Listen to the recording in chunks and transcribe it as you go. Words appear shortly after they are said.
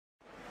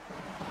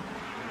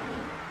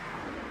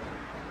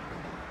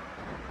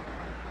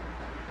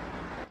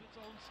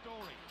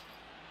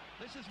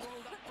this is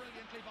rolled up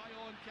brilliantly by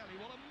Owen Kelly.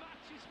 What a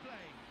match he's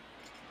playing.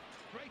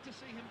 Great to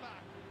see him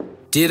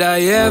back. Did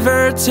I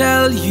ever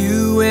tell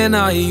you when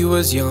I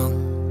was young,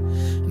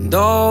 and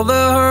all the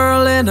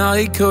hurling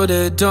I could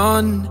have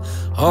done,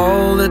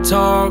 all the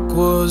talk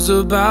was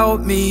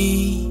about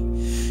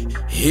me?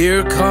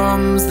 Here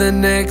comes the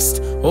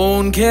next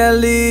Owen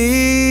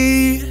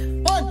Kelly.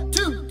 1,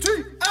 2,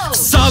 3, out!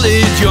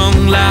 Solid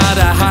young lad,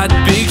 I had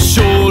big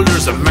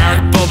shoulders, a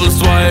marked bubble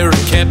swire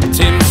and kept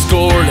him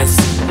scoreless.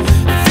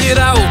 Fit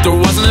out, there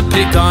wasn't a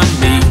pick on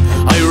me.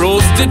 I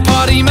roasted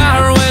Paddy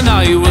Maher when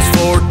I was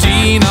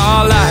 14.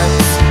 All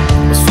lads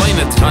was fine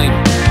at the time.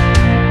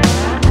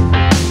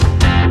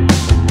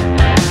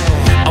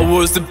 I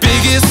was the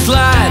biggest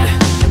lad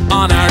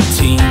on our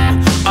team.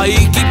 I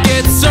could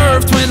get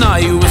served when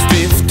I was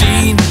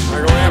 15.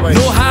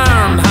 No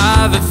harm,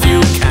 have a few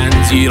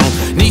cans. You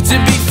don't need to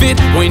be fit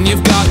when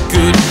you've got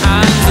good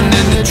hands. And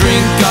then the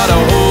drink got a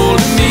hold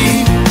of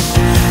me.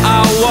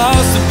 I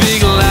was the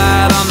big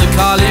lad on the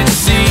college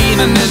scene,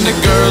 and then the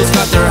girls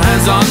got their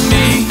hands on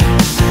me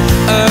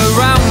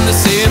around the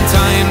same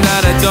time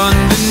that I done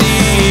the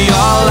knee.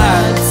 All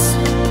lads,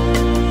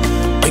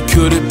 I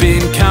could have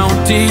been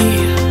county.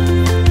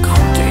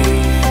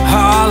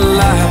 All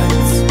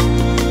lads,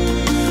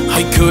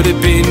 I could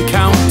have been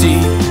county.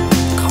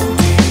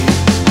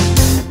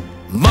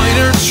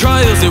 Minor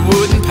trials, they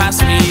wouldn't pass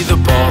me the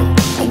ball.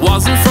 I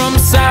wasn't from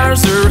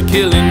SARS or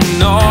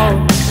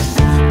Killinall.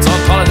 It's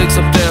all politics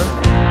up there.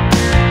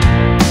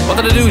 What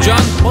did I do,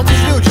 John? What did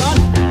you do, John?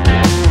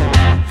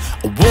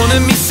 I won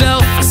it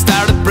myself, I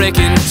started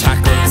breaking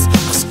tackles.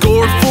 I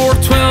scored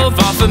 4-12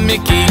 off of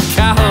Mickey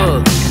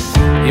Cahill.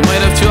 He might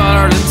have 2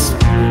 All-Irelands.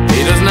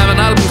 He doesn't have an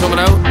album coming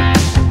out.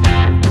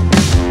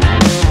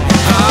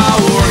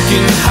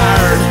 Working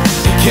hard,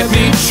 it kept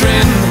me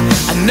trim.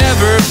 I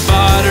never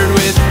bothered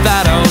with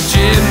that old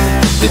gym.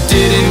 They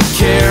didn't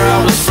care,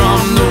 I was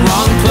from the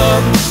wrong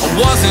club. I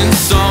wasn't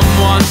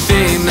someone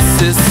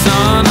famous'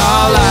 son.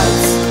 All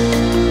lads,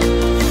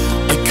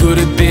 I could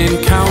have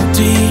been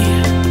county.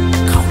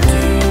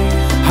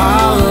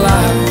 All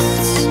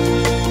lads,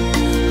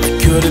 I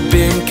could have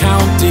been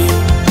county.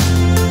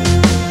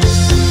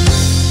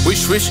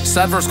 Wish,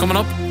 sad verse coming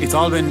up. It's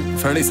all been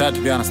fairly sad,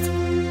 to be honest.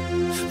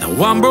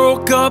 Now I'm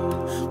broke up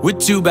with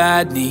 2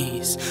 bad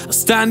knees, a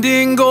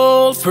standing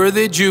goal for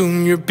the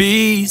junior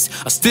Bs.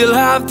 I still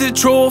have the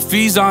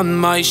trophies on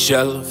my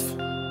shelf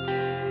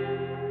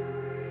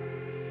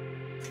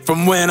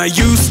from when I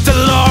used to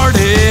lord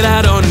it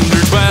at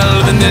under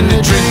 12. And then the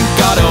drink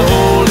got a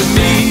hold of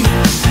me.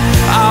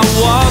 I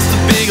was the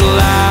big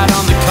lad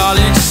on the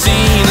college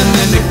scene, and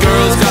then the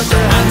girls got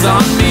their hands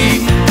on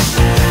me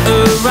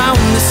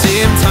around the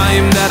same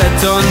time that I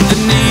done the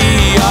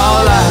knee.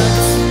 All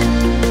lads,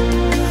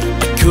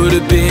 could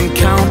have been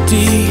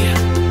county.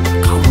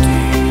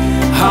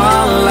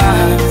 All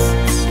lads,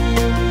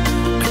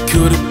 I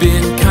could have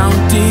been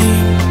county.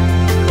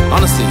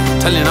 Honestly,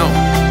 tell you now,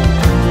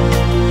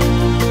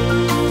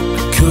 I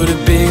could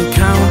have been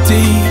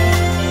county.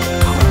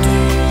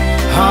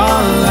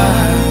 All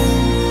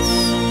lads,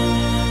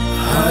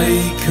 I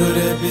could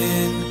have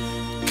been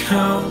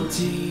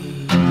county.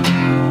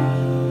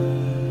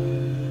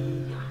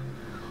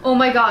 Oh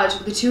my God,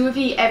 would the 2 of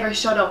you ever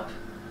shut up?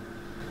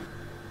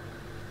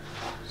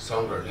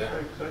 Songbird, yeah.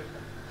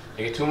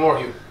 You get 2 more,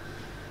 Hugh.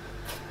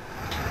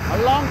 A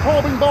long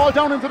probing ball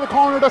down into the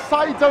corner. The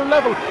sides are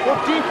level.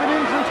 We're deep in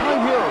injury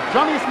time here.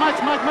 Johnny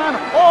smacks McMahon.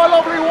 Oh, a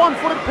lovely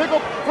one-footed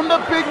pickup from the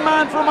big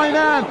man from my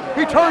nan.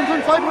 He turns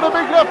inside with a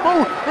big left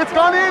boot. It's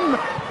gone in.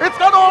 It's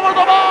gone over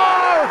the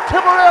bar.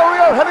 Tipperary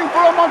are heading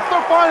for a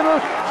monster final.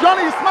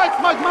 Johnny smacks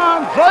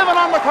McMahon driving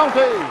on the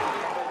county.